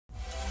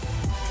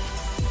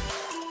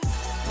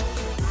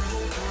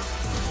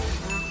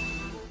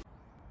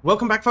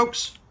Welcome back,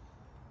 folks.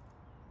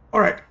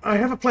 Alright, I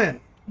have a plan.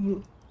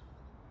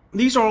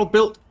 These are all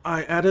built.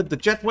 I added the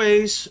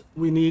jetways.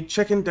 We need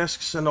check-in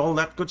desks and all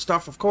that good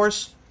stuff, of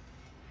course.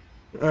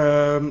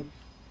 So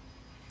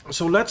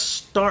let's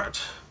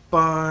start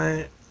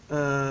by...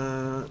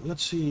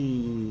 let's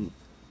see...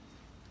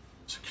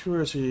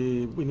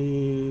 Security. We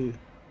need...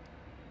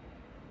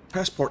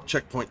 passport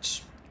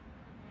checkpoints.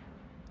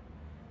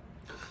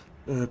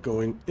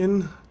 Going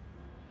in.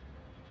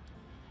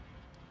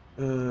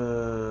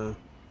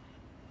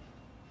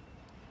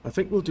 I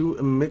think we'll do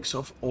a mix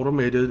of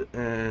automated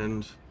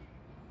and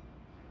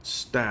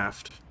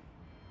staffed.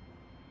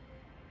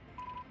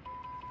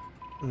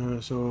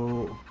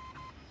 So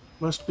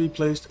must be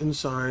placed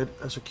inside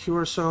a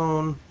secure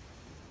zone.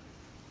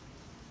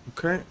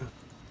 Okay.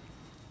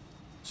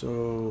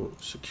 So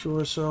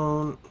secure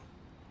zone.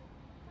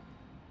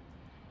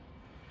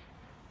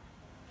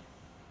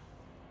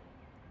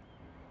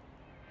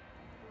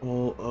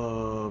 All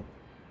of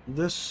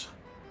this.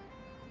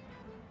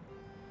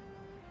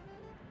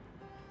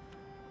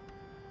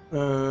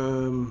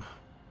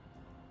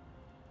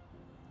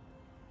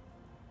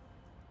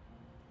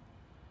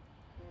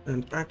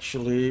 And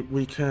actually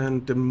we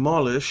can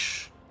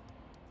demolish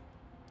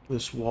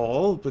this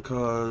wall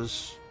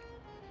because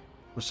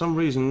for some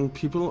reason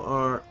people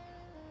are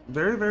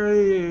very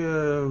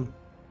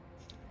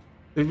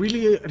they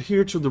really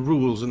adhere to the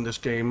rules in this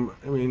game.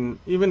 I mean,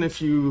 even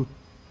if you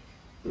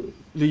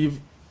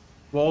leave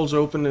walls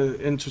open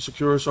into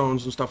secure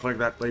zones and stuff like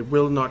that, they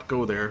will not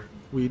go there.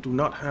 We do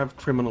not have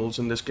criminals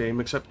in this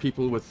game except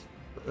people with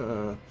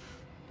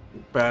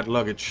bad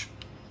luggage.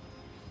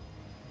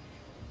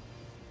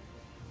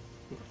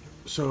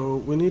 So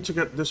we need to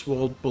get this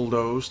wall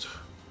bulldozed.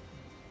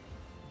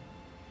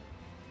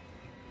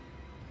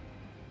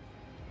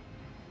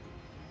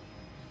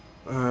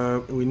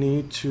 We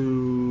need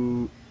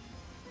to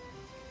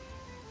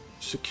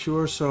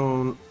secure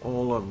zone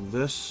all of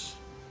this.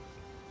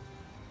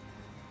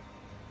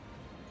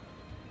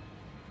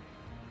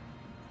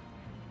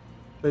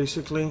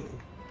 Basically.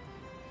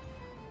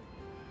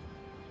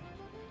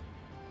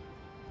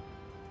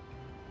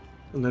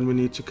 And then we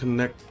need to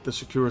connect the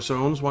secure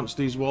zones once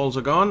these walls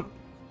are gone.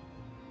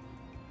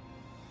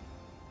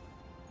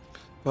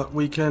 But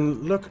we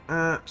can look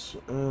at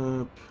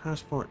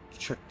passport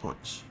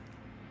checkpoints.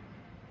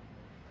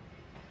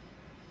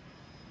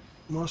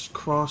 Must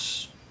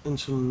cross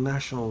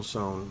international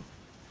zone.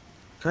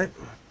 Okay.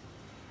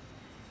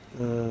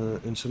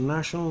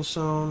 International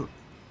zone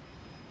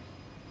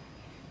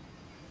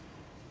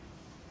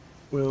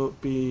will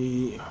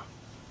be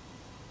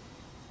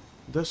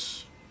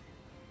this.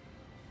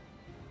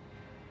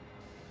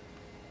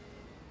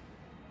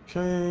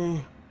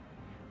 Okay.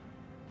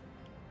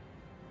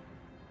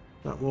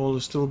 That wall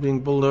is still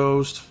being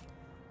bulldozed.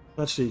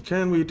 Let's see,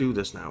 can we do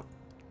this now?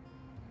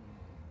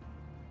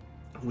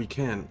 We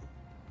can.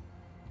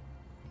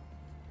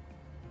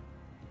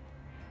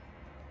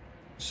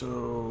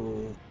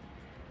 So...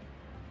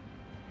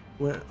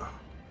 where...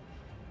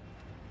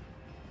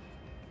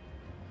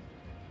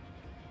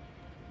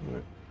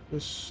 Right,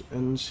 this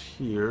ends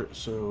here,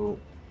 so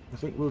I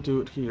think we'll do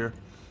it here.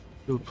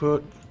 We'll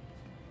put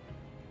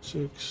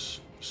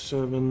 6,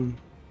 7,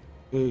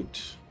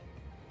 8.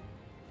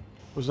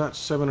 Was that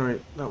 7 or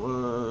 8? That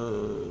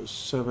was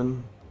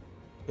 7,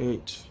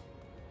 8,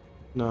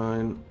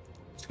 9,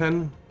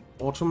 10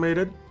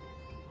 automated.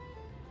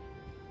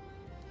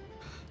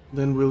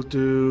 Then we'll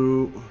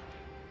do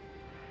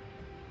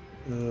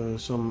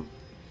some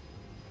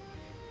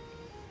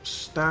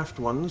staffed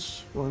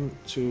ones. 1,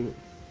 2,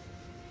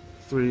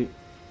 3,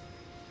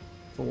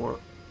 4,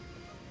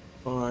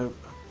 5,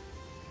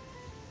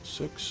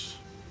 6.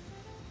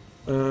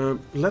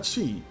 Let's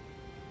see.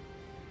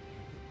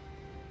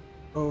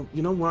 Oh,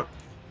 you know what?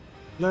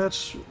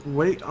 Let's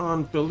wait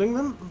on building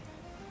them.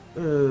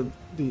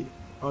 The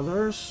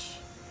others.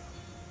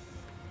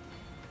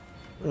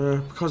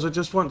 Because I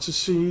just want to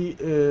see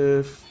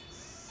if...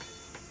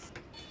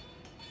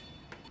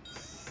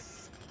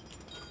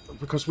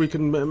 because we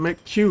can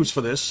make queues for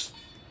this.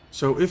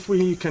 So if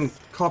we can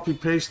copy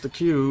paste the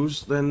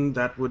queues, then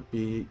that would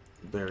be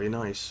very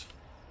nice.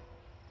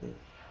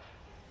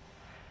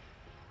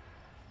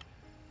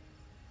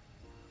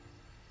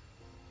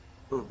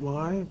 But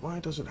why? Why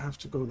does it have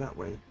to go that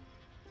way?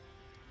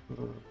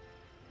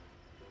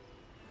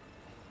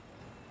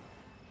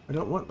 I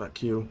don't want that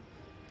queue.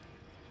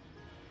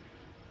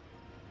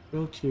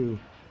 Build queue.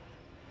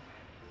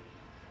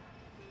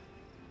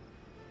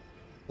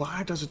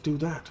 Why does it do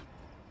that?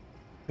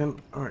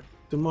 And alright,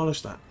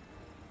 demolish that.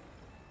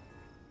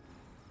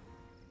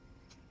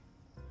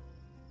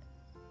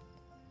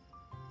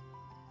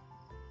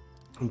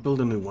 And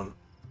build a new one.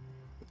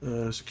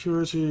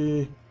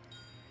 Security.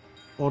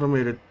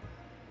 Automated.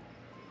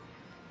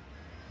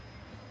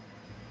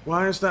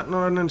 Why is that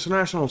not an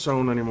international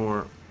zone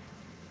anymore?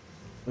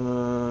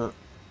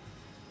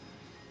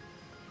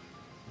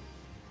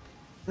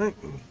 Right.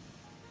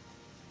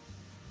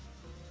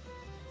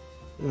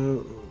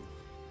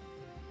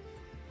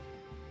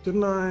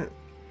 Didn't I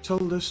tell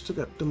this to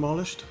get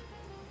demolished?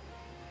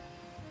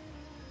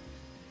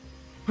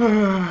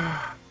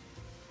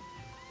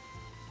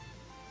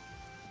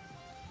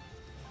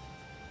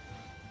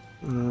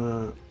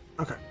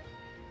 Okay,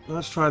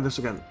 let's try this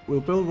again.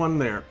 We'll build one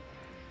there.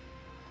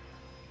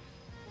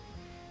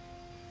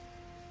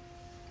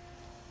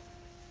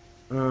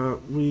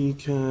 We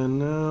can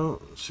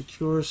now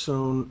secure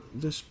zone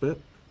this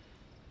bit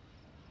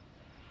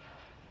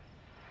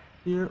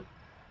here.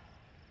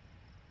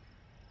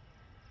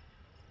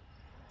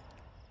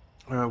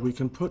 We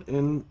can put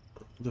in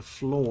the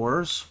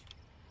floors,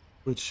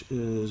 which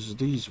is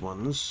these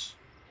ones.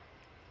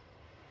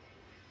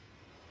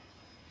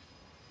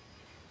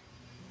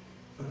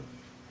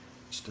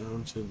 It's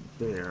down to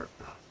there.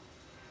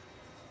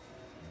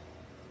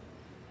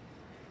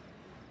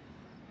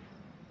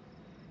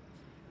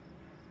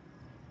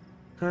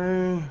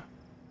 Okay.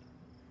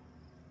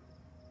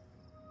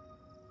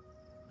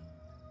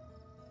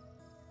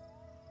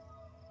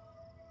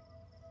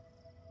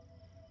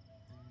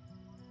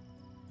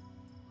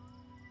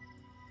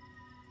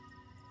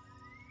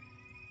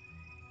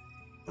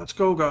 Let's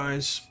go,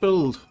 guys.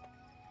 Build.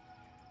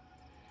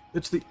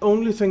 It's the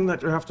only thing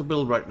that you have to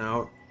build right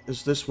now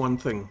is this one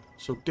thing.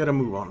 So get a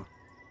move on.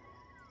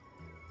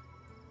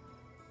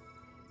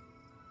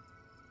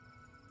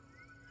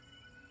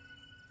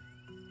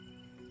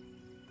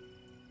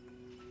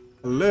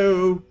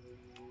 Hello?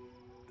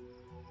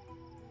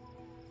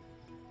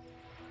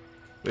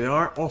 They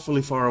are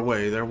awfully far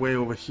away. They're way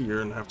over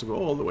here and have to go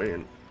all the way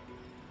in.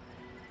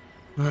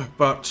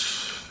 But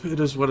it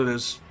is what it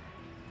is.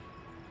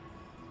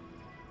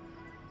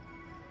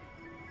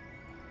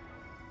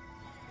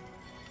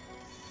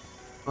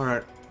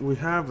 Alright, we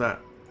have that.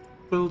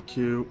 Build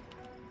queue.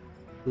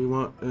 We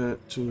want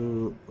it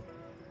to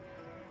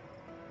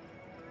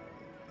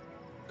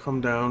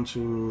come down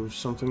to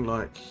something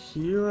like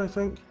here, I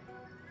think.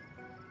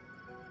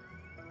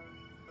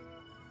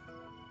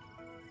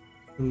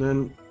 And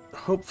then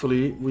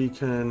hopefully we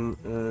can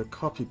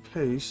copy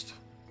paste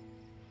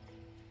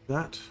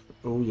that.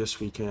 Oh yes,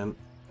 we can.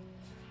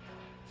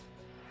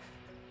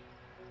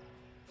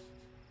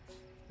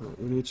 Right,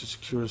 we need to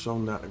secure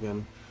zone that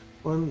again.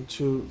 1,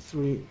 2,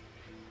 3,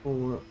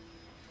 4,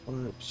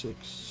 5,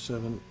 6,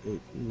 7,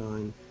 8,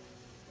 9,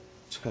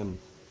 10.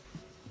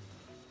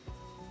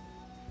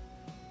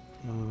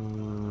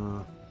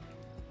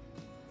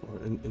 Or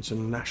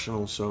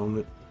international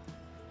zone.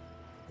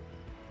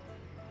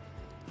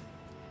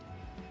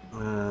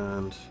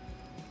 And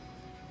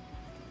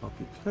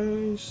copy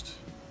paste.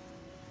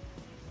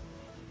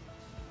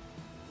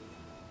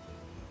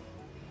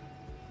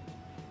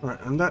 Right,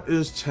 and that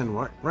is 10,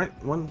 right? Right?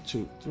 1,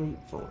 2, 3,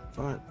 4,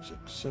 5, 6,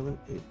 7,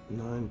 8,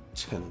 9,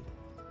 10.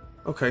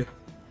 Okay.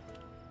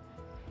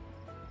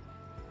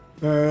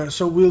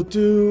 So we'll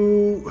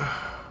do... I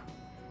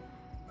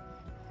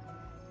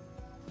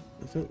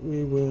think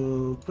we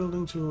will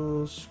building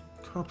tools,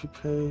 copy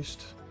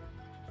paste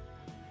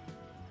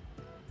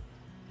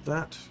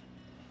that,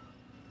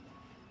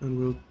 and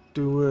we'll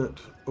do it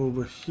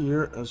over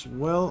here as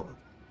well.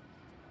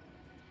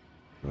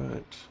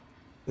 Right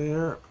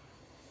there.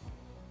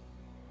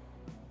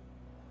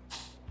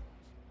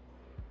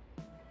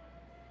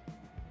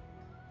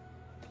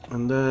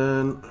 And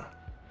then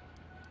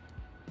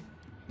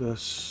the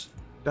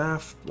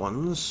staff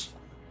ones,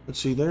 let's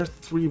see, they're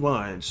 3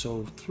 wide,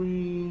 so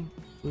 3,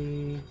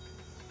 3,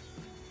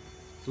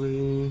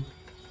 3,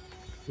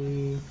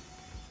 3,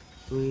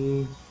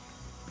 3,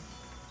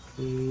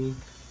 3,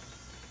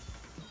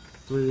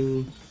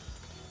 3,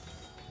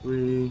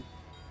 3,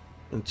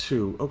 and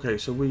 2. Okay,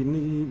 so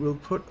we'll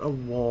put a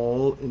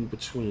wall in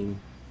between.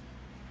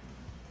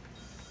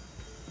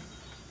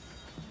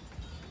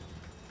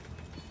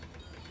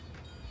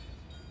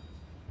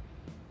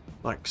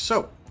 Like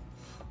so.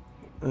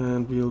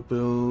 And we'll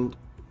build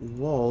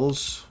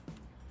walls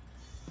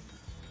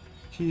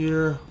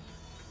here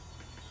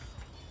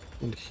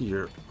and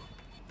here.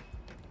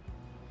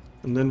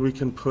 And then we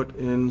can put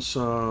in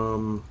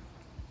some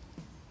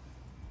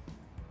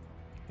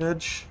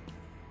edge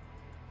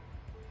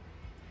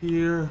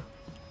here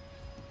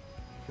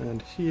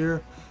and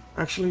here.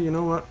 Actually, you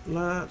know what?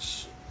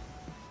 Let's...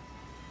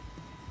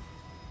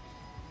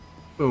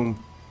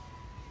 Boom.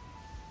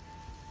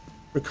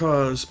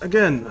 Because,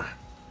 again,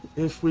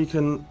 if we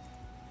can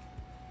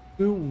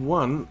do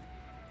one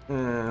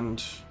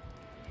and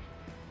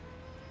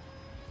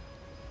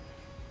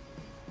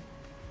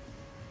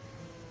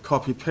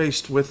copy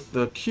paste with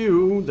the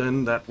queue,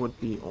 then that would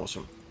be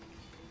awesome.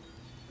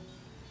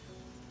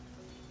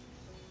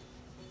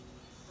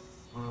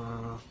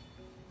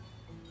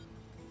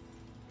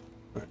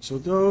 Right, so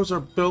those are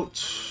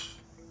built.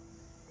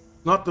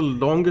 Not the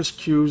longest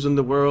queues in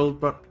the world,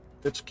 but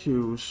it's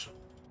queues.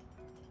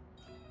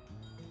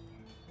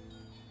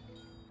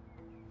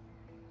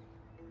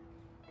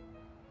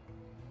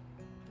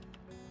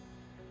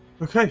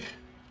 Okay,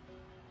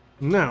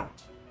 now,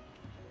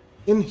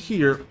 in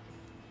here,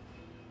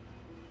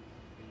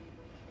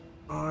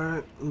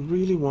 I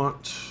really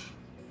want,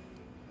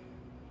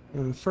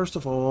 first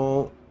of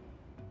all,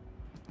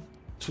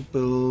 to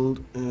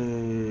build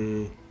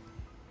a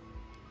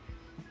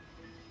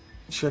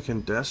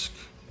check-in desk.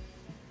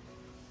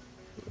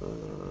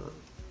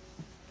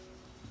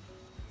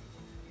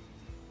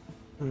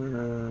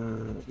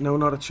 No,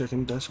 not a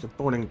check-in desk, a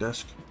boarding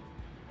desk.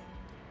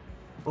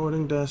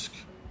 Boarding desk,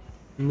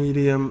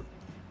 medium.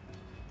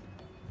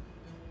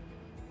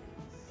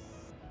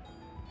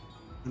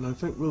 And I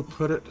think we'll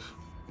put it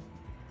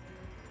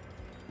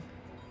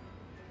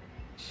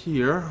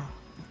here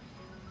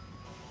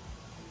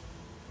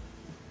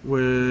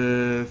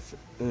with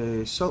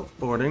a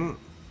self-boarding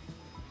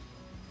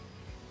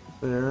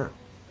there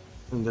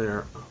and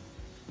there.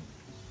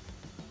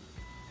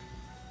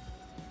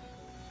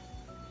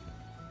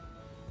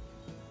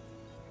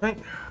 Okay.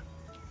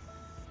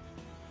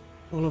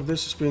 All of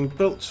this is being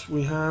built.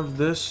 We have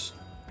this.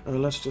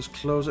 Let's just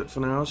close it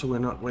for now so we're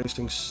not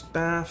wasting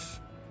staff.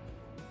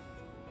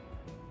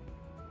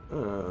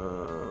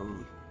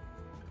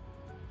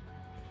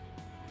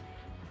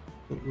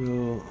 It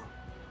will...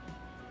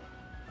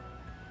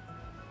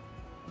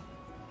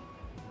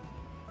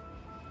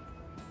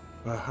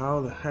 how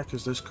the heck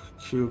is this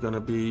queue gonna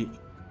be?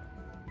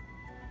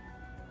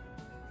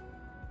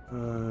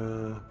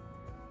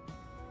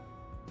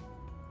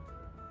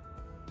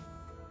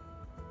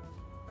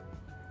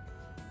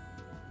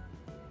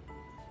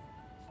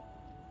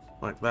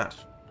 Like that,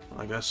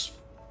 I guess.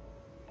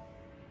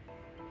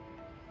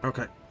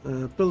 Okay,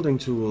 building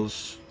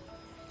tools,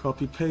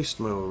 copy-paste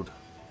mode.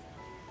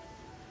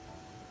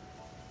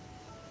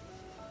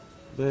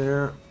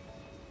 There,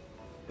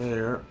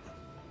 there,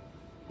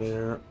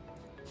 there.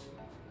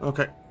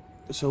 Okay,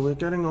 so we're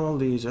getting all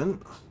these in.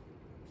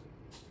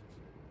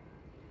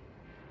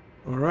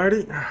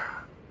 Alrighty.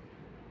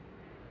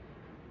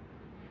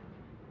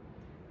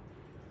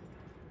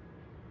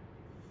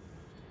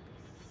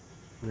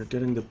 We're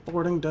getting the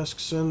boarding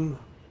desks in.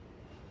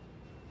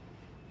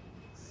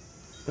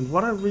 And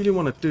what I really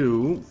want to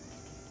do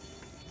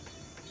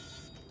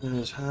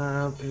is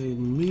have a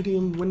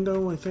medium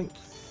window, I think.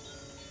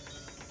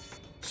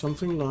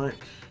 Something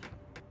like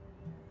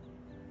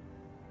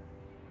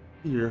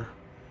here.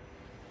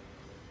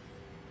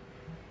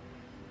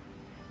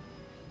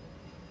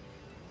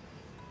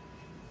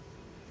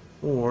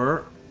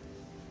 Or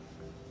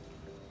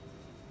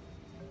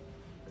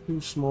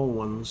two small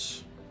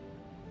ones.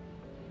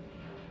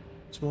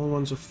 Small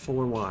ones are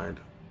 4 wide.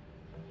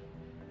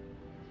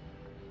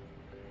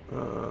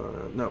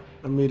 No,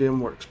 a medium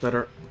works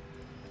better.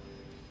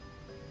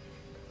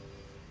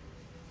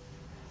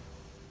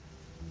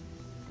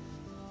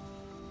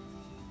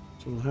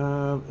 So we'll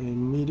have a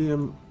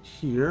medium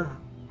here.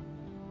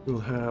 We'll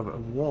have a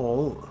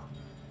wall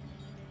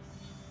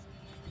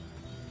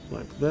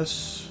like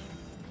this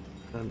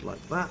and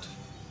like that.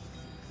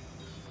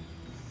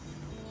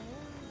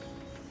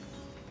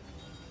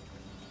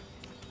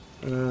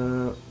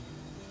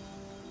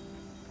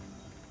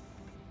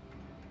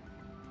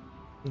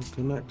 We'll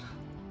connect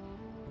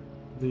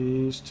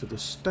these to the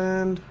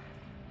stand.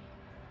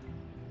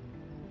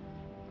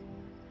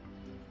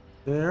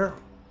 There.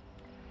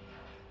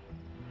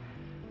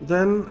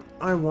 Then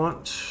I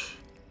want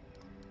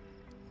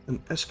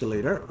an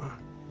escalator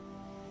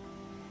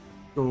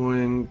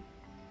going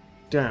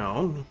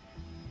down.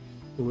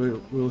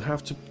 We'll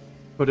have to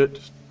put it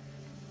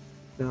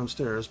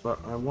downstairs, but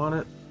I want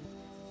it.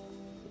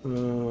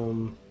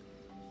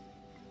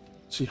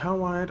 See, how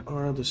wide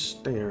are the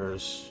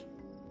stairs?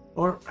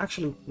 Or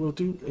actually, we'll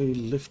do a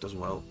lift as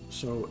well.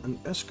 So an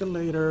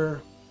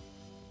escalator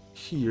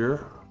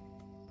here,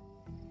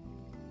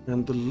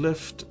 and the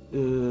lift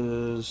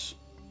is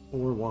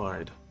 4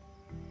 wide.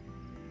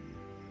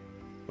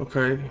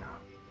 Okay.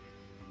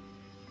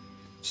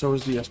 So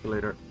is the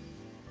escalator.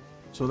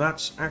 So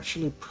that's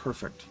actually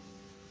perfect.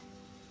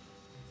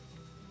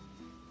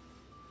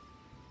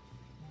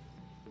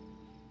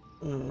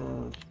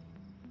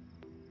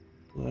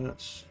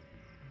 Let's...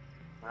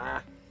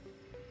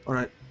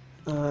 Alright.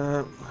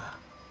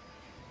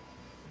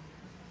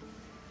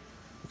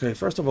 Okay,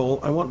 first of all,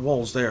 I want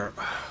walls there.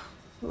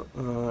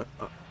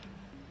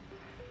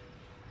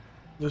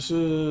 This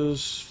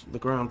is the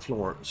ground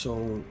floor,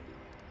 so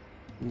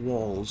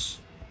walls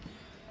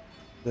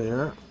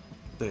there,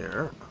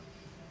 there.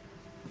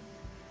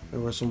 There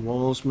were some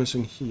walls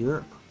missing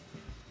here.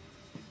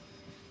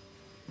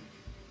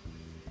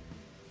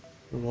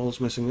 The walls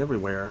missing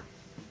everywhere.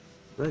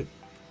 Great.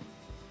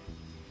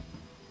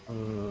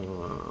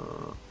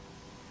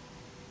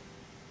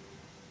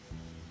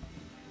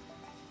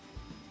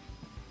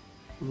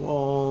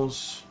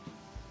 Walls.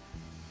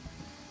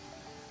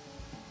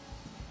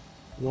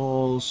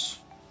 Walls.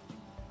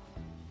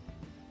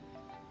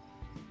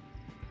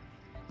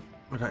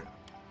 Okay.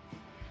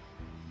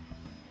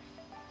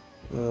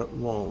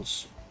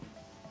 Walls.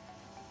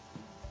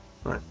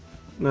 Right.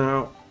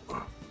 Now,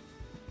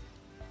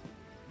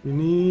 we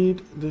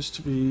need this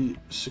to be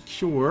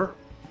secure.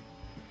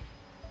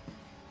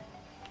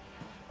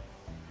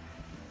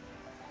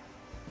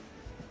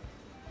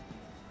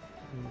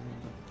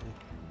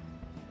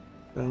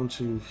 Down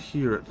to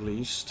here at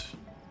least.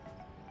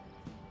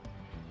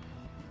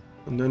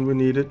 And then we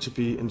need it to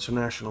be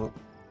international.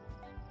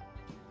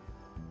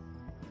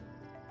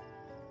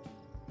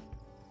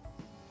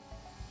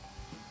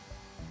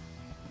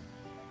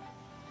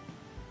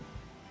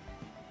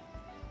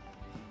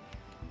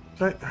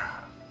 Okay.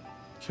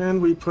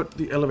 Can we put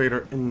the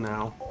elevator in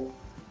now?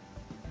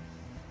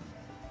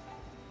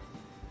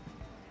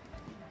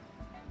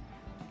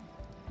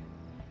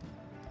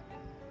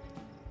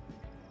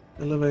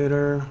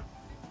 Elevator.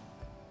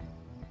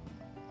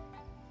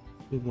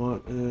 We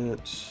want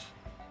it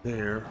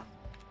there.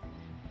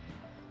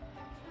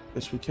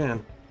 Yes, we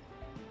can.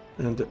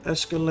 And the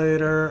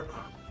escalator.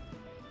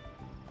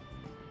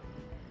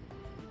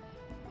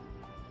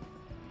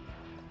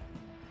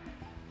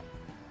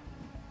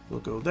 We'll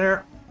go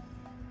there.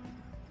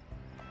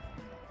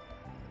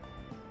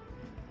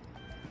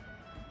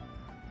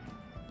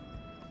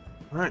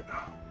 All right.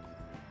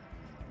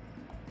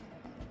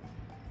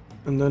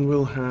 And then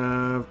we'll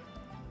have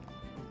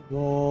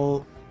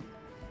wall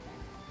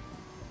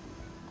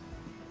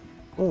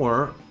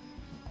or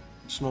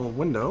small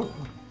window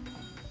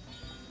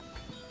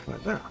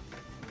right there.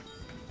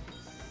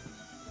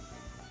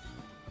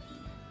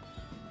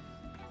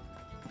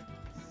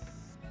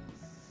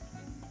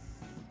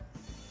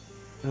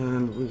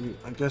 And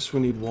I guess we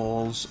need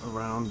walls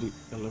around the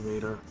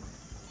elevator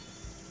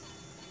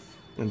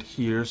and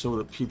here so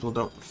that people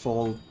don't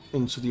fall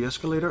into the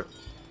escalator.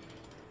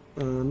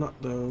 Not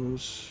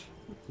those,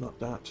 not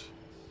that,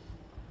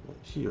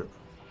 here.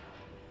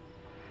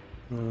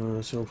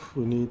 So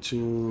we need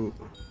to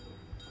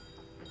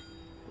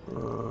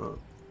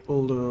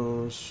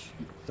bulldoze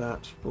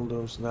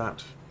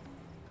that.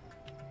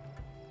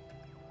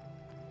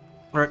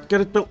 Alright,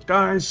 get it built,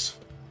 guys!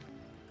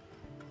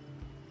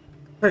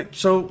 Right,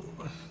 so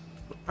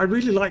I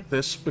really like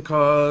this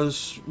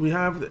because we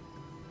have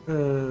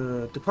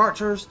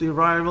departures, the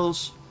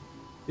arrivals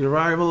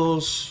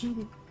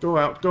go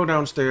out, go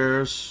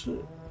downstairs.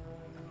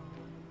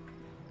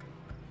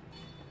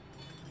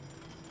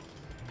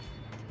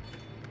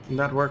 And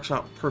that works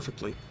out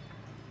perfectly.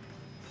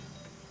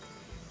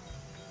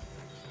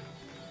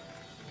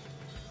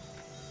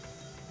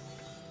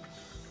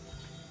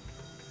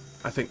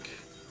 I think.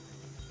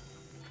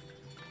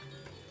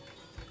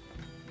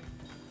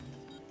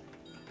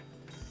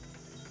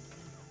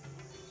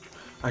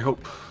 I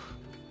hope.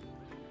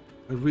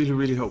 I really,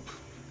 really hope.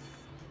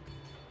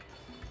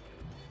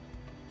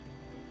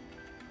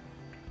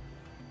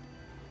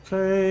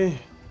 Okay.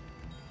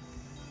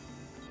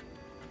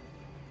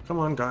 Come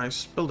on,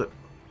 guys, build it.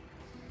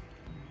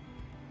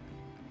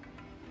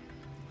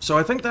 So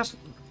I think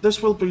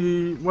this will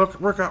be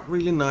work out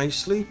really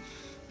nicely.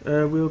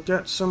 We'll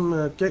get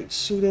some gate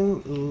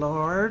seating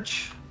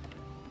large,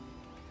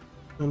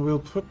 and we'll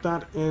put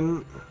that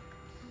in.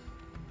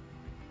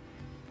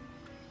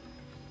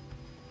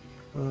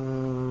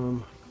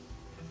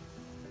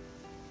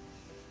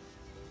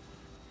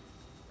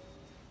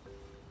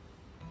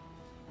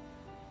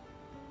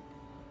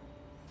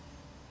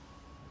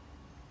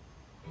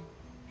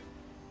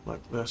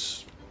 Like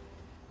this.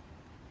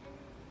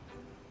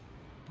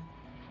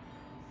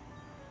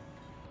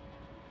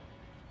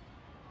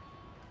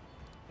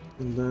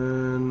 And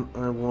then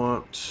I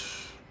want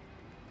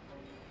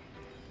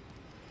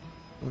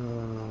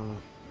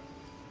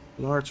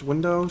large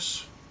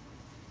windows,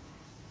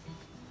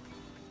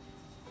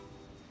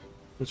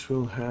 which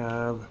will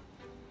have.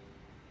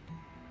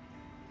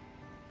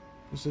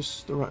 Is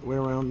this the right way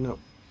around? No.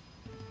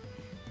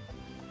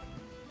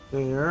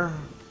 There.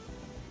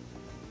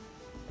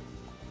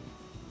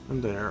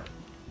 And there.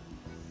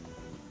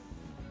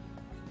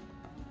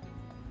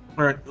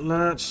 Alright,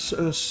 let's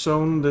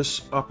zone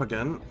this up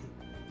again.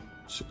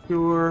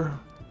 Secure.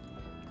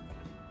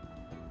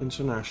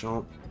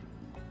 International.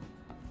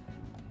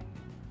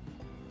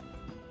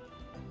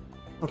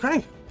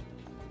 Okay.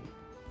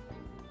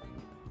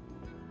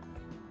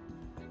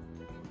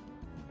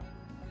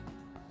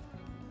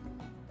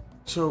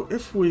 So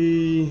if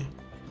we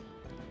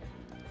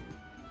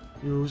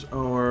use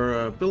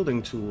our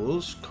building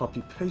tools,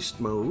 copy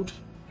paste mode,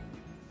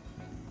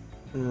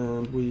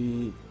 and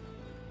we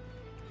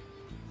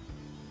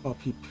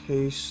copy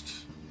paste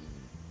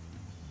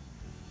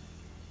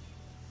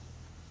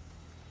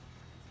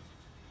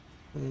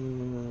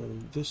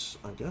this,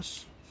 I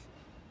guess.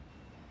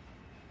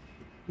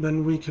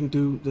 Then we can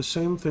do the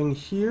same thing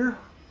here.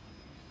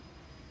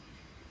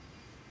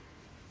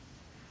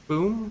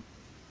 Boom.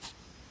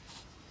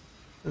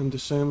 And the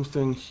same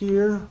thing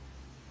here.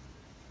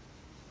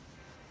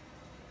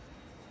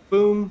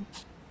 Boom.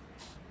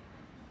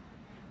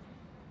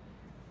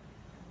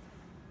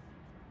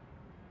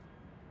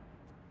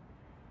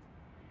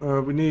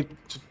 We need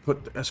to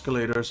put the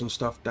escalators and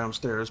stuff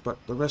downstairs, but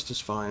the rest is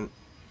fine.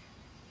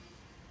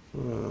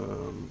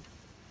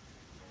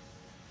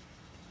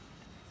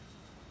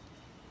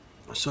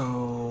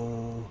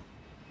 So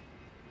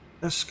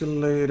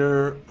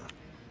escalator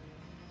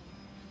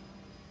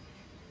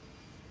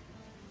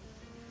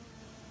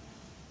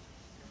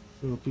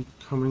will be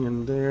coming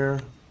in there,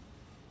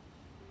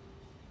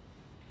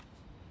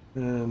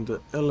 and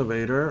the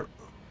elevator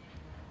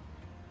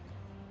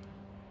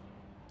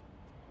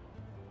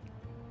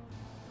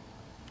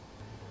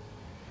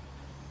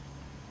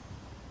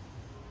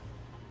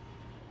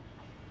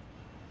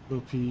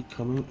will be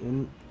coming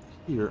in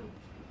here.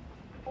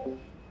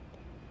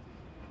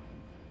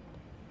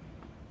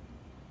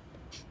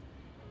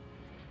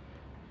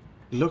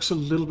 It looks a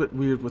little bit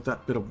weird with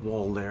that bit of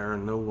wall there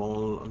and no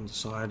wall on the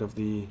side of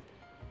the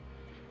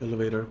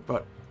elevator,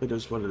 but it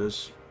is what it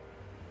is.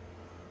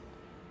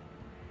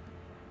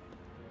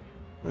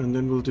 And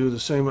then we'll do the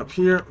same up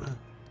here.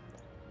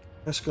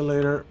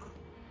 Escalator.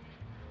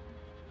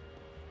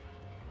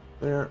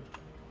 There.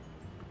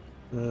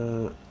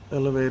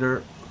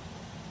 Elevator.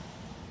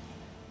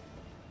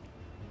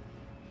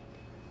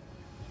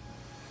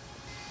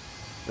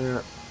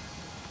 There.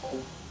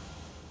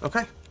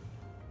 Okay.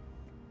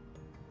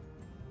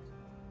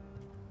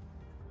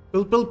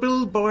 Build, build,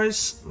 build,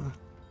 boys!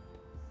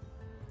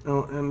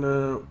 Oh,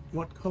 and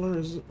what color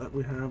is it that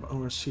we have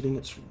our seating?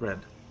 It's red.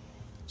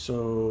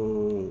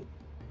 So,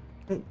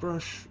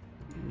 paintbrush,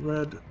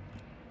 red.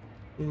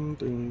 Ding,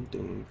 ding,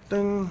 ding,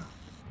 ding.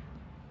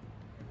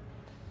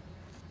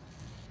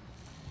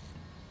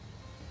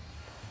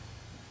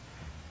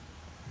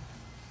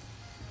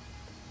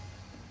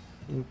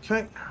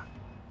 Okay.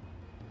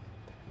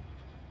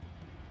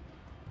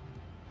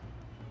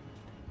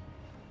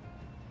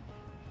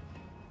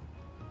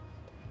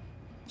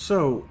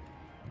 So,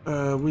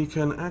 we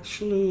could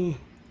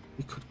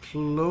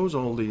close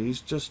all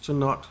these just to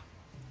not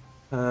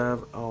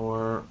have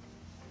our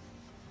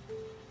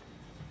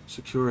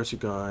security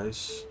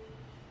guys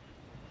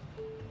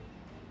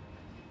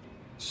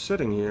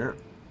sitting here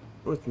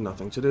with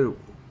nothing to do.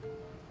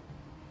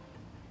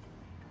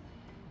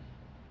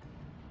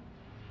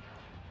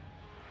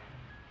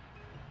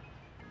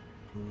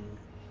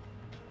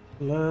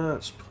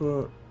 Let's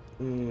put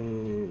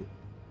a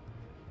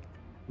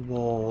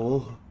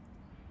wall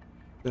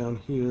down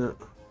here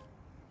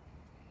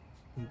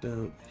and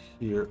down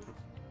here.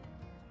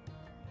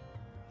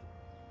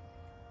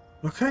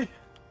 Okay.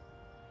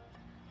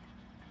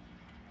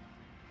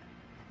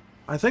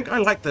 I think I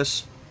like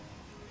this.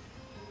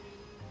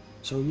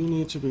 So you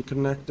need to be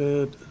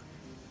connected.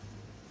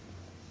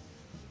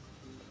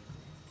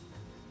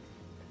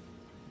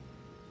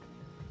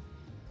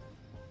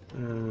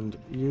 And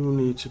you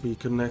need to be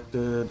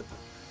connected.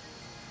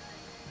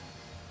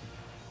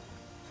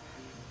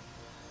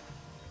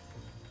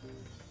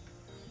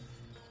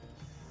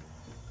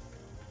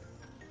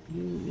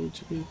 You need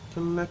to be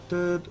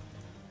connected.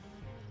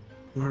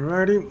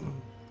 Alrighty.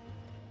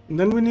 And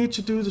then we need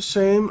to do the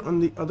same on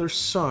the other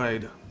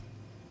side.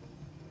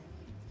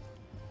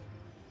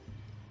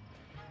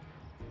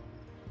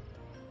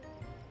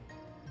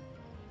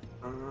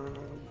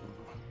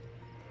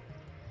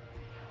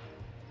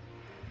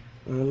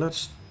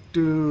 Let's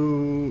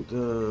do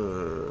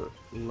the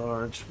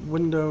large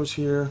windows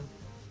here.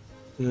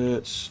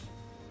 It's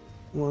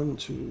 1,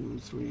 2,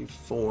 3,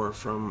 4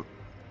 from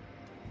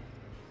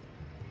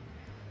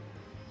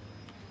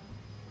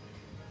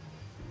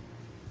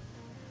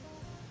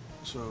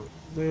so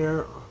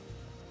there,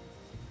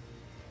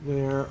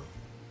 there,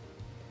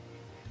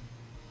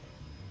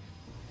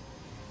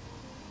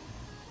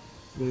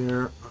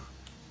 there,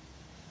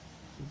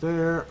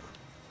 there.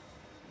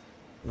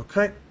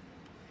 Okay.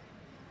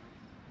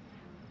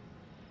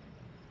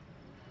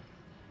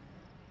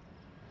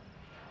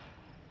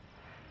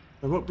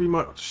 There won't be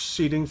much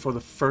seating for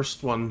the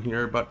first one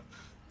here, but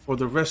for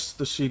the rest of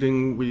the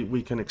seating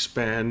we can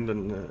expand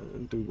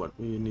and do what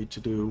we need to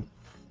do.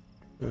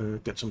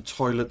 Get some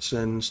toilets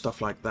in, stuff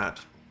like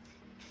that.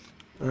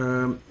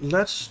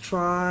 Let's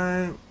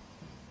try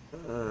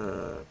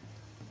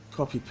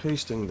copy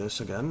pasting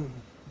this again.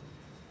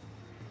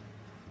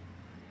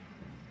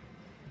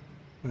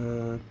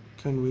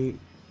 Can we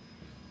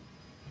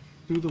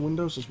do the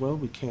windows as well?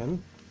 We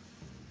can.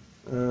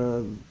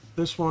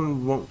 This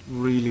one won't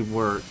really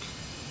work.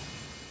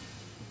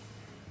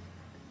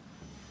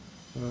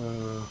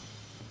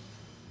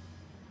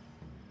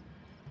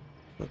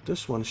 But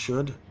this one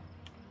should.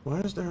 Why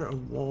is there a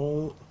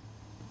wall?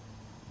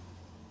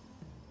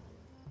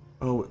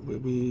 Oh,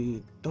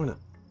 we darn it.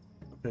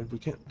 Okay, we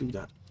can't do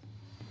that.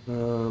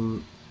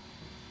 Alright,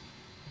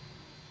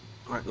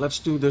 let's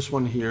do this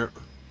one here.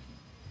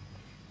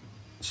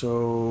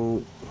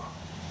 So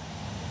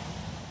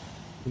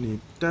we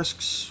need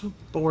desks,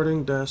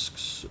 boarding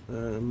desks,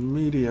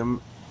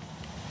 medium.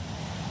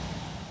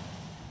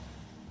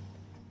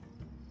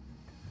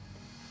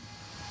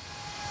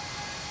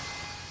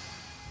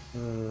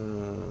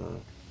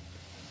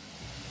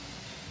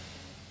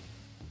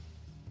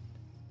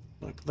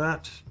 Like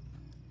that.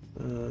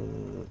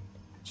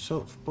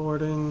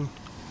 Self-boarding.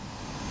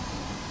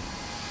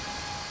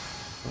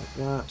 Like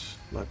that,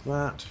 like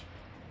that.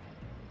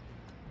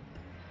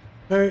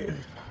 Okay.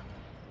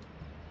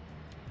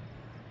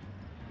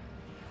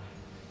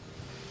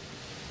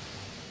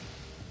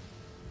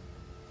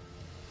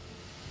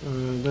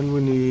 Then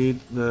we need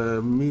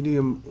the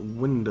medium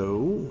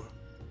window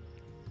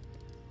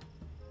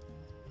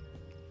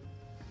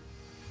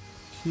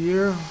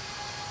here.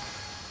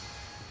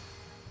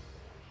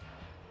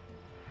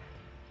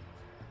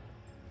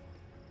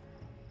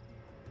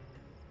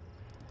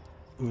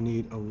 We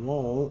need a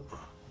wall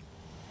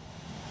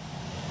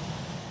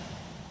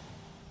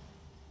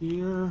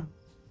here.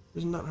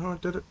 Isn't that how I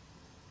did it?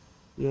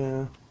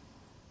 Yeah.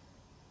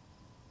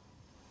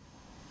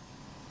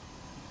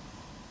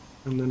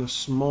 And then a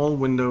small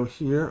window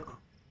here.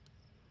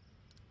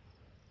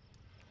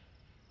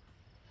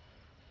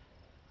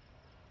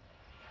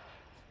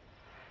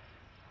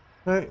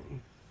 Okay.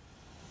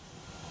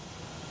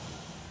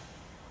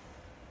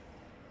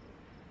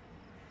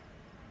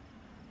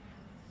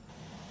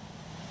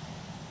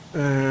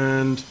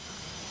 And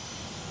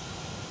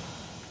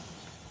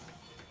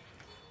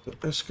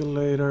the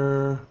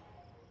escalator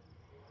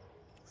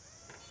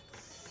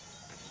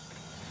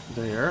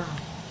there.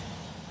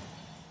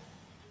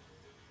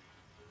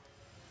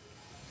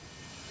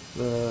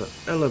 The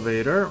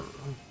elevator.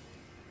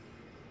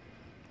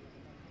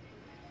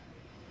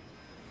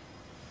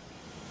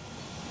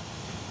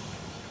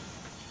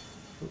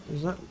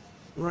 Is that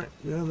right?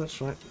 Yeah, that's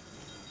right.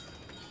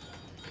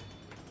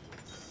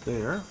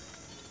 There.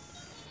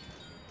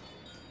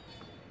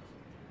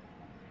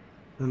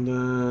 And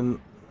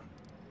then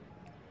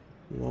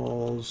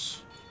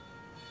walls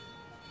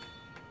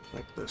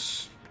like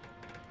this.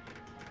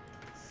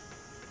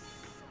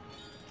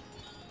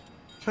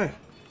 Okay.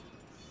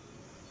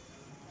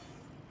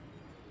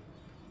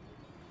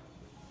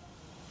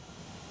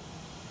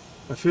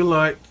 I feel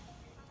like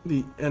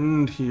the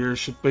end here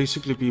should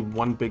basically be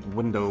one big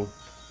window.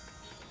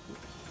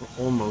 Or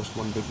almost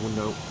one big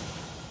window.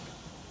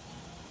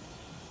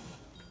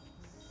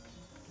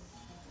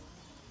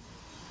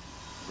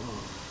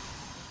 Oh.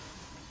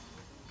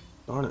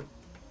 Darn it.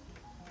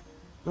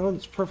 No,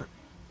 that's perfect.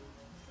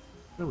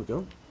 There we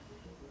go.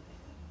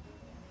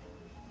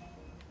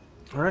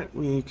 Alright,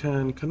 we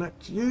can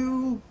connect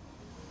you.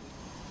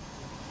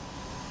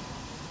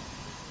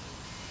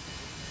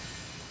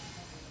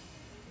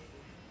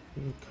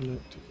 We'll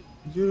connect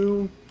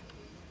you.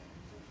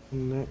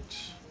 Connect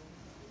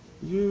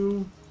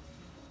you.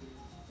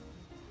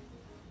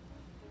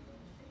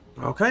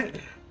 Okay.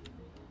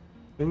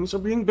 Things are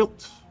being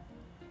built.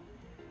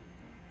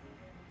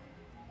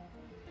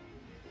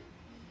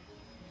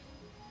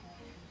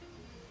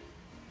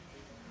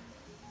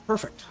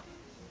 Perfect.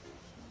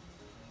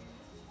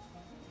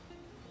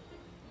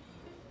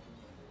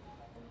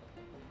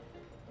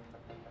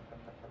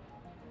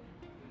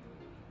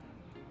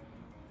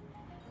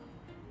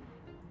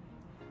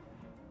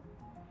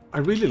 I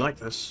really like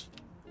this.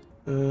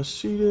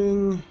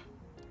 Seating.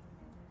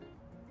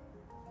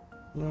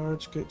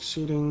 Large gate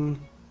seating.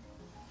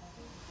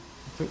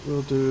 I think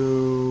we'll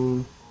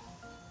do...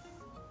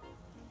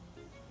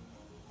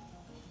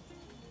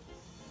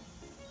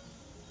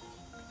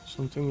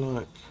 something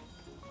like...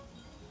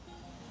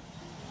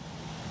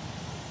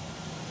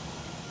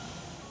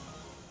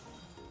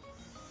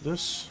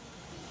 this.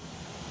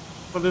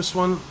 For this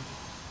one.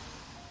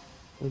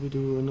 Maybe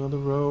do another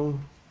row.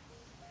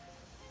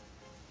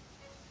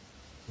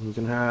 We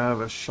can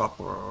have a shop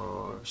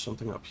or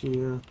something up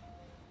here.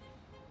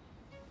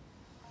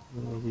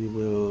 We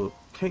will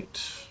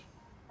paint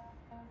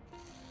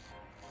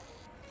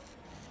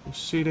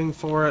seating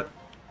for it.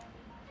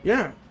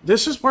 Yeah,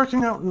 this is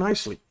working out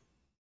nicely.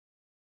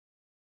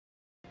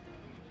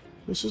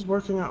 This is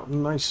working out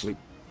nicely.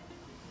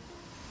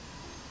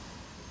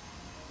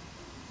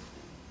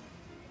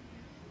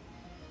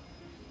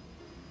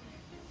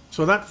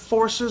 So that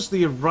forces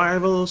the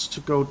arrivals to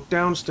go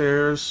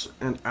downstairs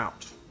and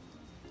out.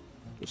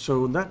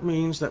 So that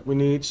means that we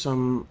need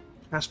some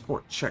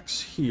passport checks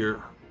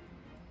here.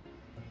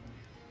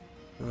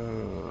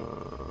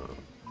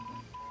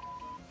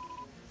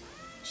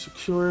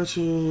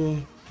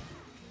 Security.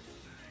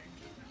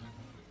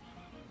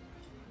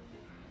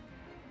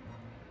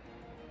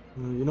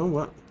 You know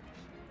what?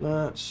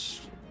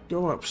 Let's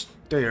go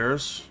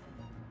upstairs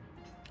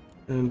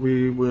and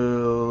we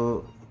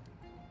will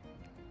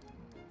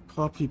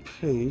copy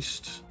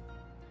paste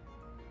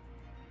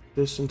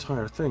this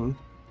entire thing.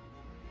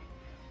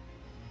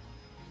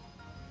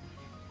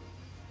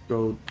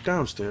 Go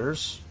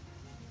downstairs.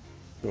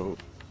 Go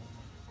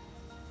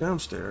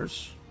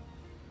downstairs.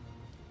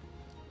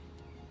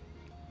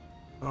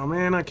 Oh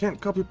man, I can't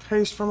copy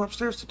paste from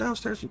upstairs to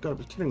downstairs. You've got to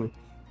be kidding me.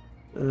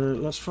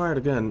 Let's try it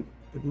again.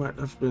 It might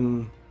have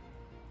been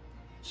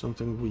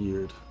something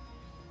weird.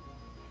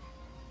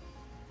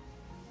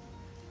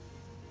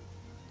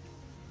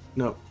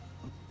 No,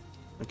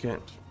 I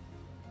can't.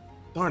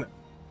 Darn it.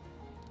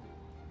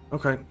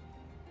 Okay.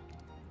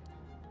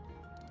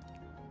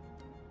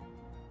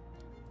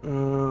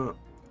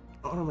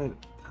 Automated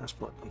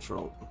passport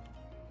control.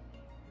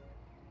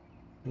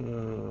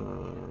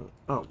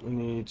 Oh, we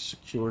need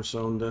secure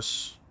zone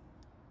this.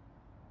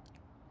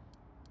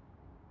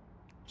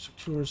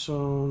 Secure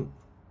zone.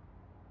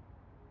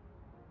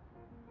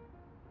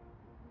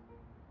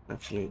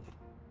 Actually,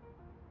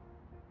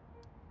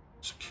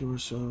 secure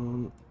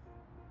zone.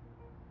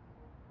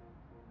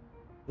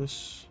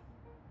 This,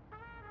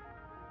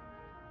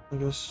 I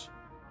guess.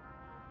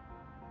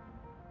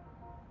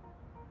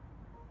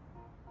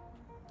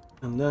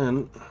 And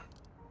then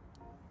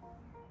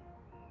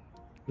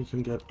we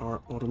can get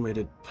our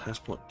automated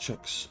passport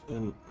checks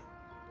in.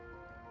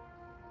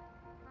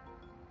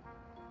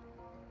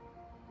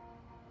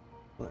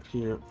 Right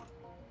here.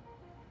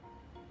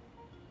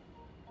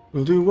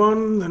 We'll do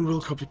one, then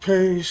we'll copy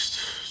paste.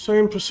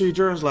 same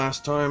procedure as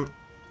last time.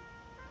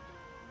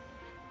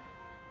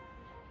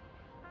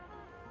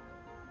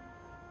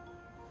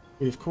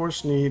 We of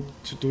course need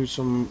to do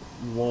some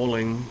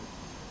walling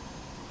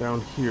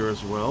down here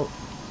as well.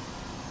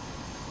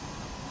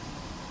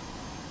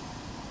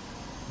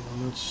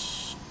 Well,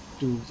 let's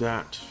do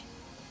that.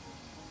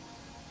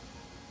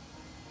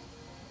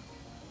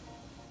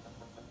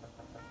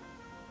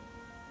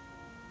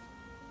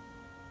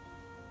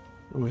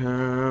 We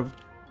have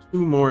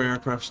 2 more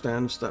aircraft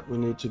stands that we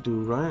need to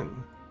do, right?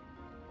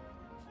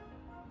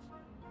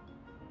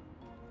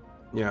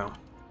 Yeah.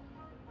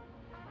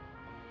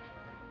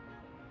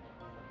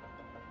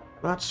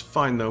 That's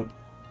fine though.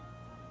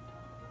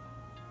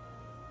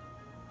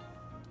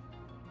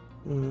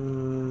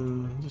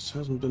 This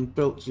hasn't been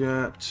built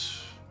yet.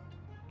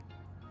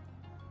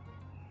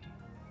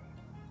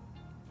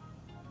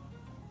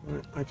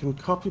 Right, I can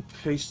copy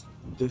paste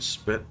this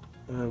bit.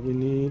 We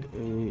need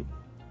a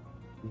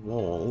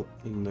wall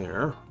in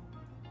there.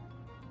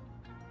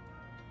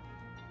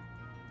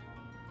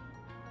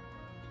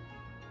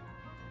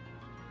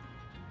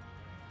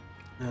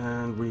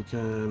 And we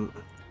can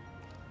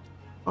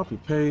copy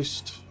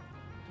paste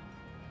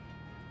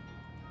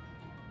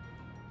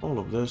all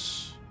of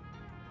this.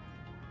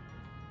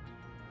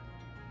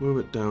 Move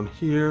it down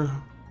here.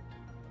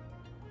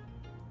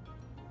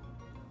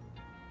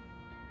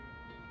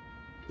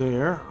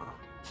 There.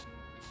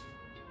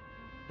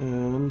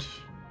 And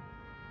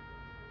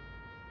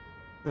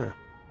there.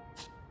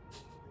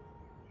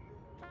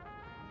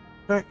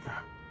 Okay.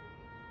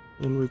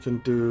 And we can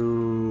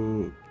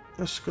do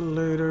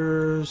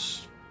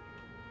escalators.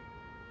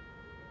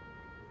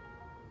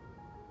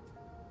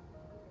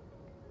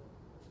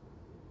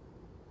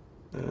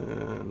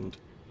 And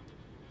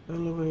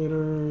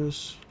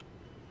elevators.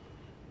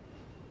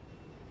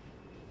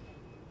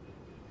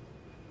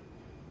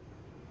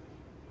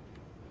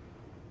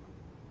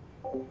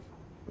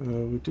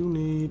 We do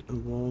need a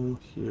wall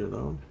here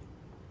though.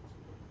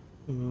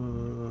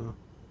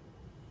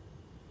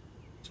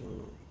 So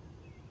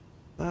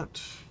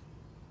that,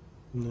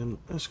 and then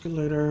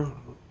escalator.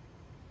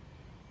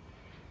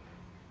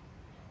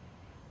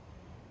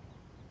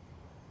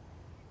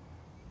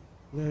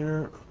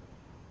 There.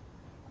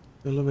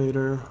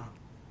 Elevator.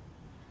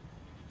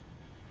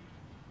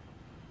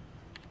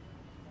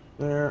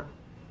 There.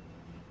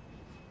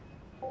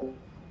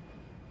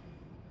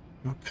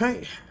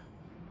 Okay.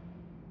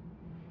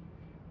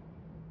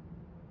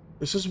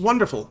 This is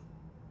wonderful.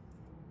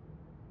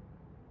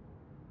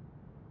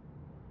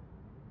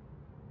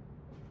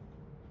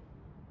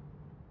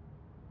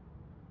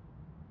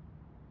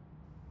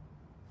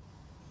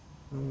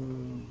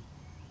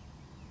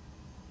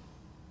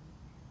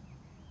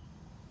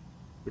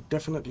 We're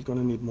definitely going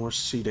to need more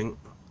seating.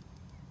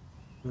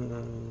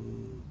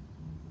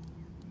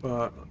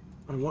 But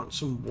I want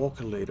some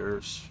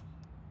walkolators.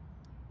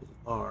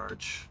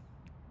 Large.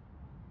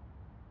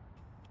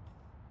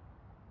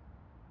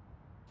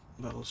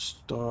 That'll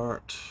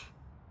start.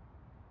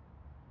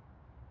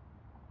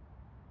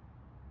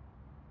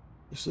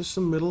 Is this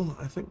the middle?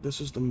 I think this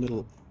is the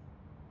middle.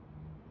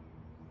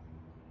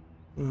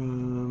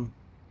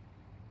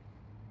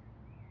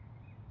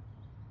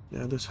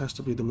 Yeah, this has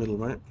to be the middle,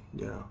 right?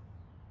 Yeah.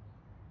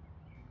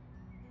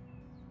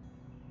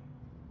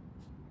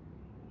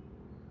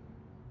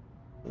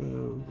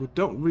 We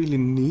don't really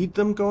need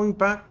them going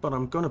back, but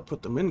I'm gonna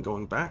put them in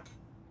going back.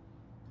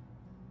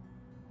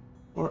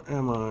 Or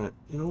am I?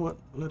 You know what?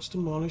 Let's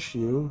demolish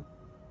you.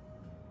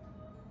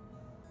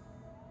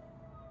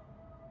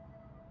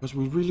 Because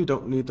we really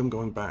don't need them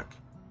going back.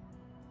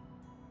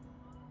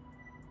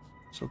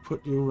 So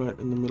put you right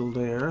in the middle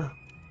there.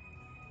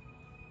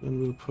 Then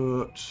we'll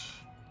put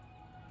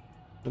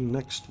the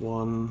next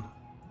one.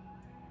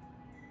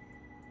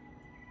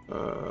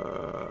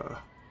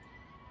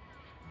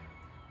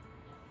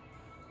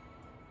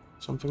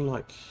 Something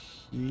like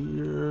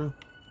here.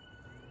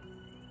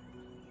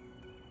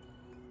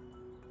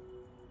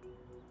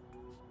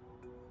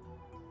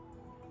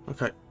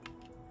 Okay.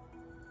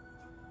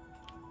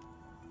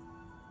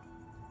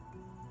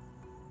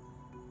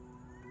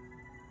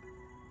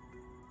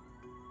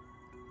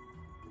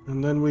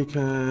 And then we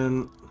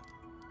can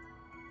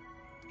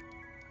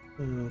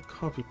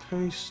copy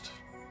paste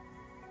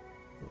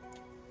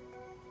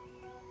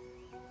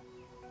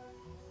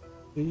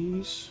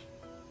these.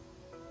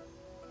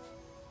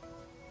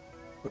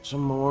 Put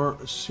some more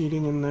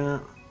seating in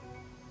there.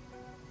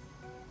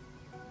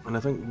 And I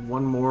think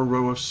one more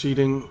row of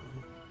seating.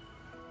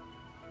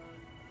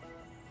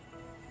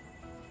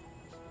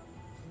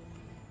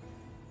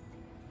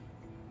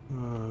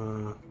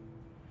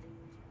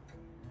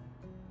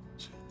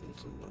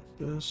 Something like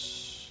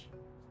this.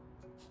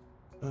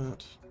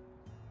 That.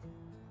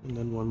 And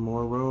then one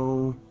more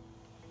row.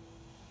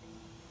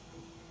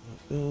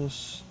 Like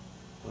this.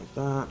 Like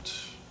that.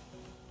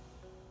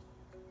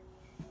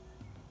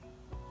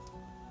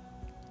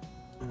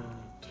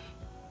 And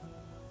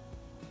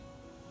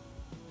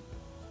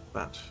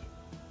that.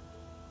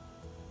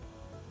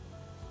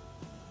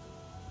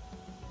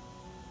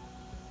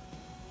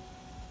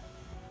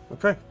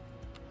 Okay.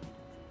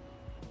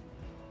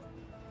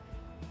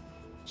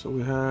 So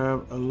we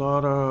have a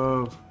lot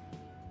of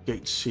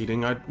gate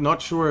seating. I'm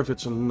not sure if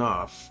it's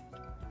enough,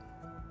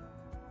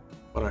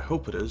 but I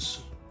hope it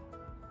is.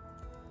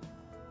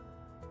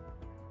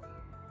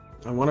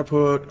 I want to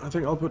put, I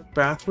think I'll put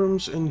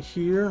bathrooms in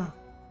here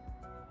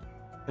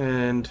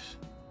and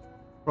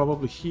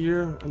probably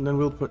here, and then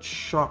we'll put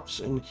shops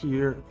in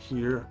here,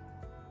 here,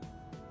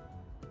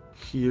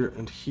 here,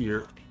 and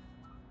here.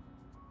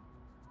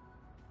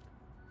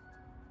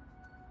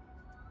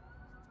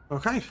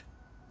 Okay.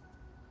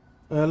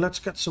 Let's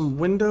get some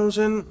windows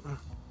in.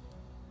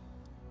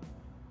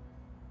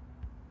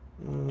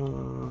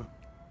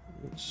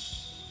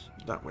 It's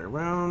that way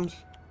around.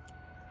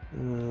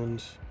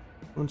 And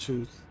 1,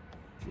 2,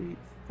 3,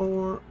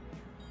 4.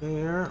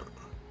 There.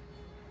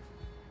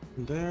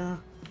 And there.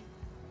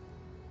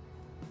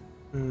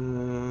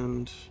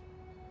 And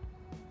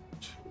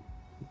 2,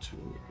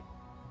 2,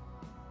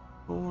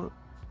 4.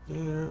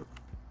 There.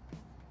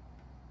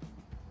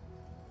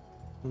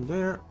 And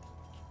there.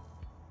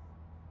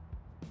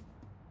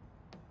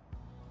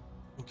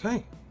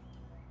 Okay.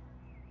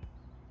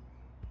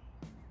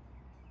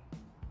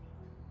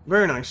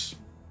 Very nice.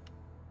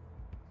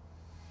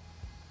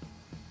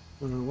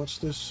 What's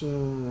this?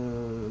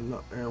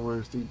 Not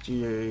airworthy.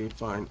 GA.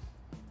 Fine.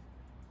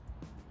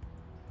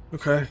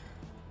 Okay.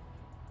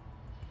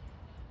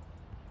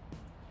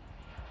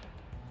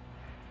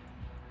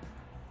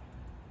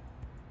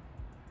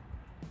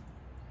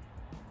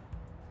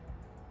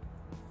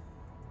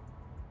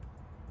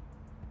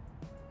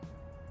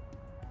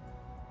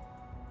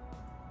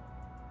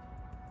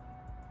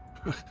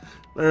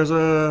 There's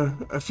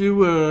a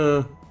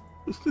few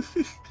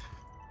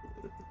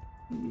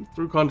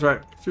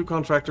few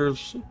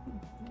contractors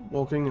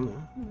walking in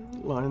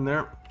a line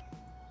there.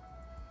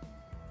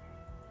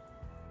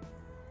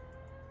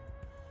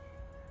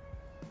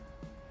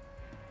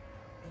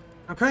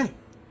 Okay,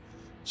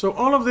 so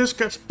all of this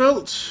gets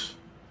built,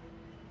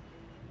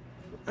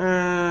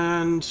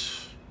 and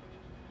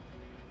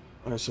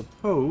I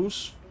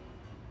suppose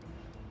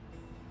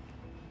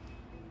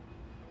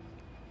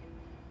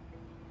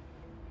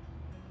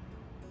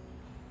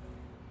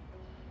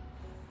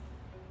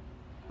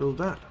build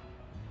that.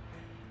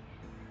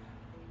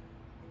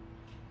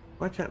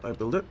 Why can't I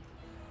build it?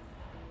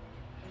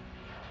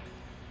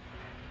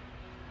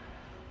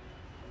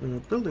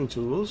 Building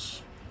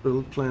tools,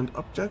 build planned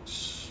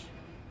objects.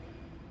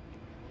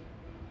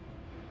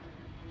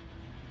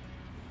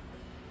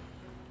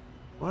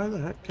 Why the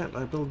heck can't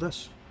I build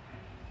this?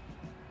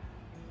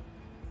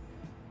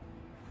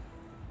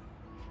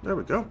 There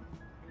we go.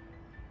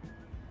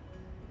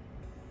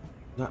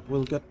 That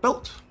will get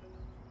built.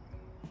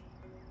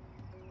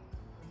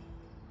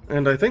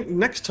 And I think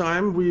next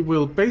time we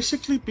will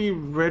basically be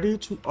ready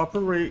to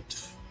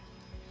operate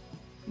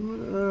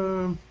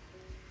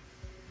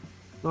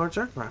large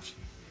aircraft.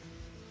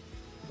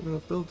 We'll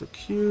build the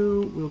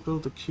queue. We'll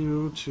build the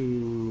queue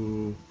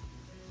to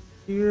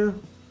here.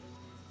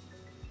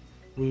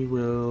 We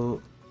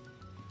will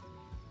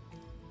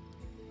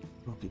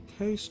copy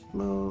paste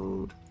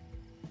mode.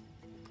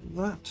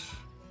 That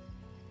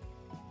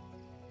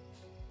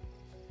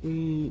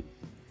 3,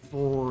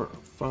 4,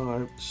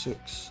 5,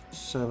 6,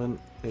 7,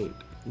 8,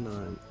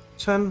 9,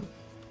 10.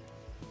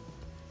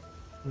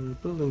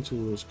 Building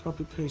tools,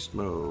 copy paste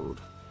mode.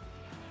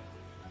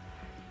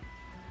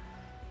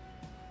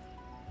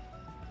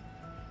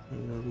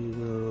 And we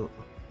will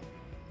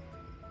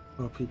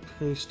copy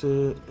paste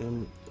it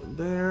in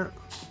there.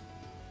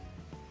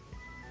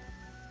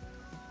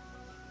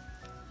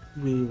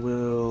 We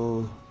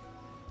will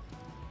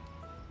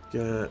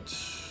get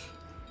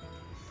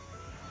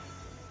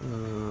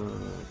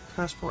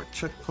passport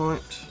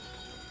checkpoint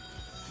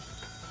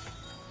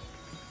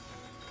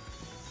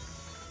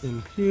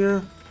in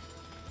here.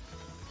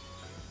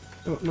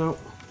 Oh no,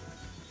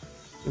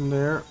 in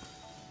there.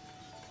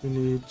 We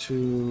need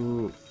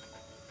to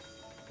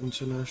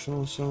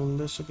international zone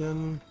this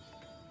again.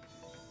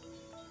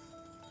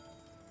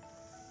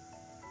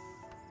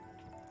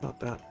 Not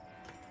that.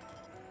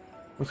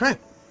 Okay.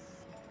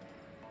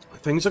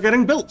 Things are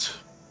getting built.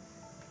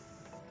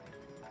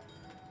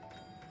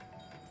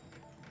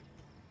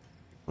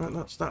 Right,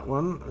 that's that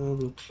one.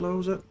 We'll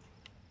close it.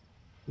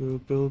 We'll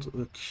build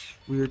the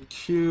weird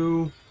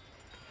queue.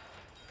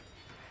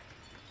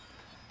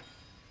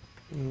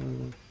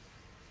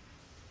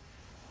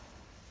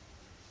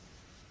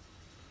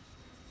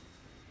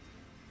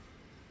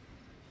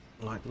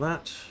 Like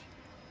that.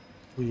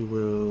 We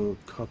will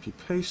copy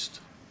paste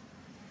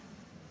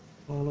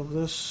all of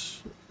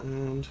this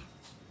and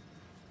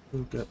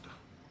we'll get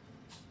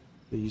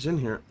these in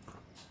here.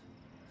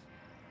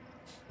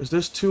 Is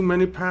this too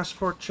many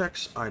passport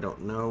checks? I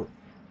don't know.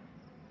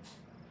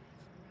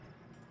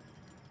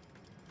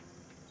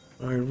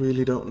 I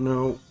really don't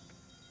know.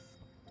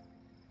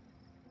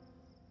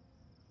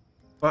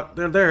 But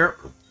they're there.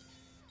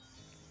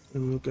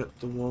 And we'll get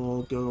the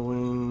wall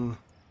going.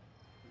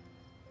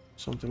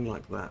 Something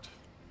like that.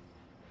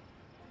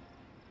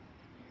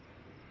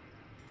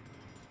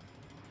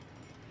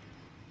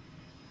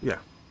 Yeah.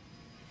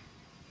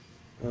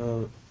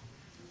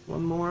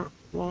 One more.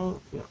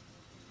 Well, yeah.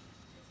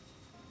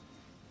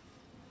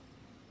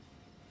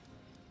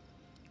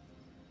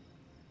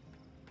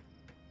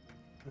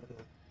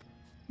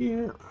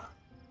 Here.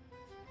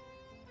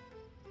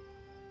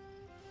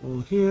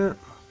 Well, here.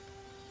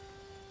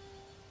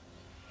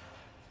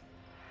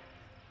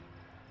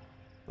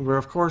 We're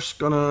of course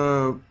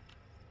gonna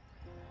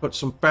put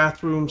some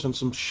bathrooms and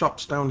some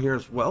shops down here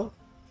as well.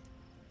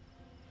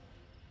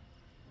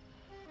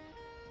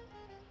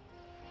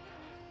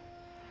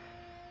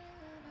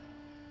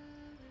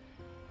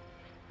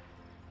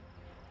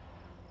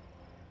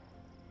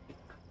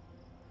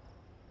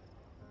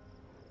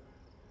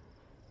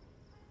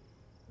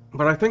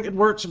 But I think it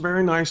works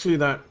very nicely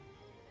that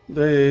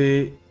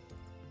they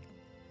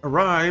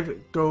arrive,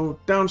 go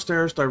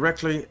downstairs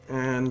directly,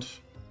 and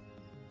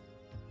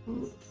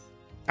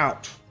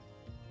out.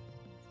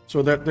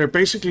 So that they're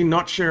basically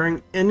not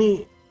sharing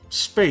any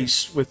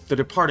space with the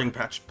departing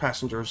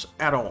passengers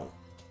at all.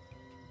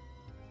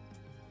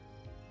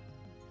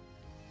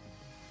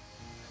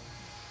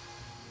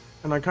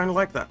 And I kind of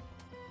like that.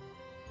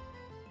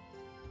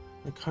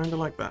 I kind of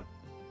like that.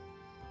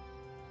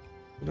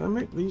 Did I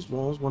make these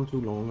walls one too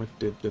long? I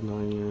did,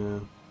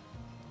 didn't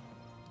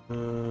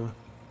I?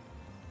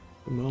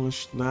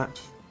 Demolish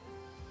that.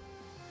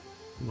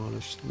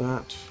 Demolish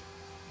that.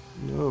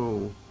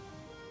 No.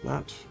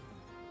 That.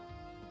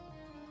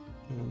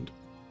 And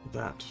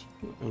that.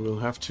 And we'll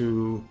have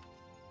to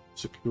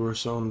secure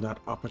zone that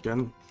up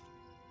again.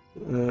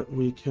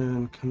 We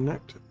can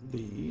connect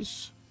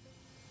these.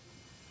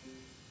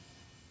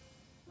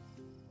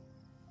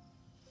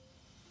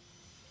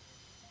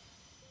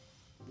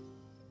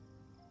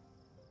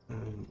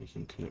 And we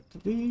can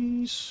connect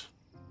these.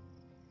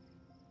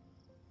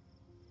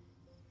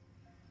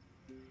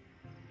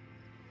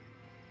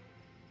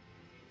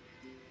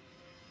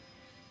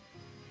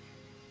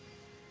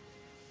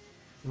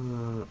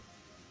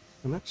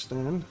 Connect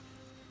stand.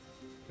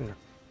 There.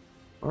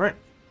 Alright.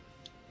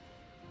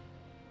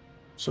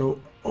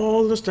 So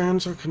all the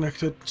stands are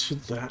connected to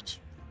that.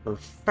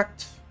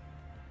 Perfect.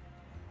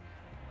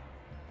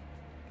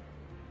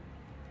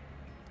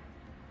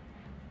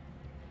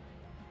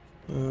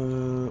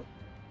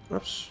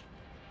 Oops.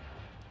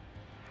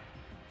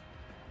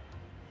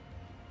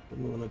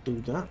 Didn't want to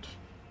do that.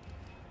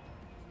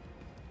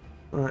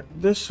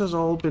 Alright, this has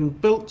all been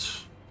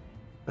built.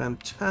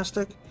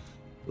 Fantastic.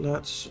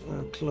 Let's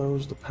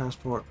close the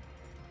passport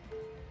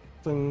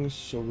things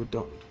so we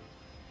don't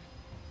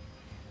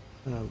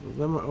have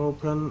them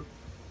open,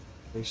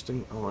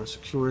 wasting our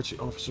security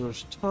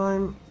officer's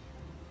time.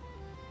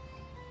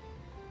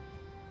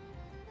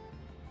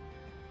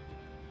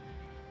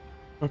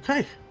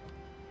 Okay,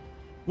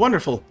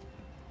 wonderful.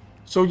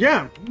 So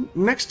yeah,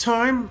 next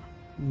time,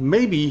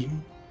 maybe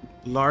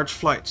large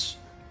flights,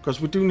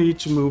 because we do need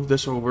to move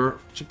this over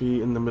to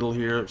be in the middle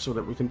here so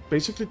that we can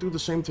basically do the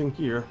same thing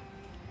here.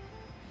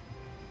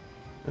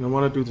 And I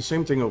want to do the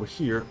same thing over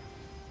here.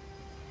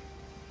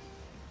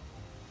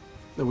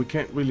 Now we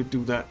can't really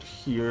do that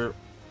here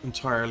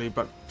entirely,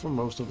 but for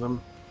most of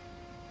them,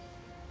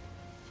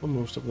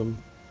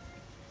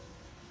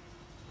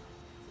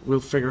 we'll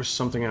figure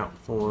something out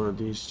for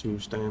these two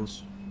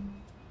stands.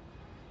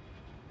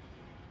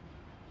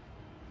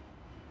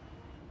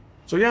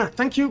 So yeah,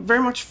 thank you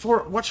very much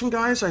for watching,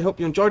 guys. I hope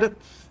you enjoyed it.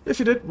 If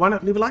you did, why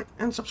not leave a like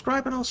and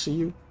subscribe, and I'll see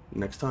you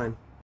next time.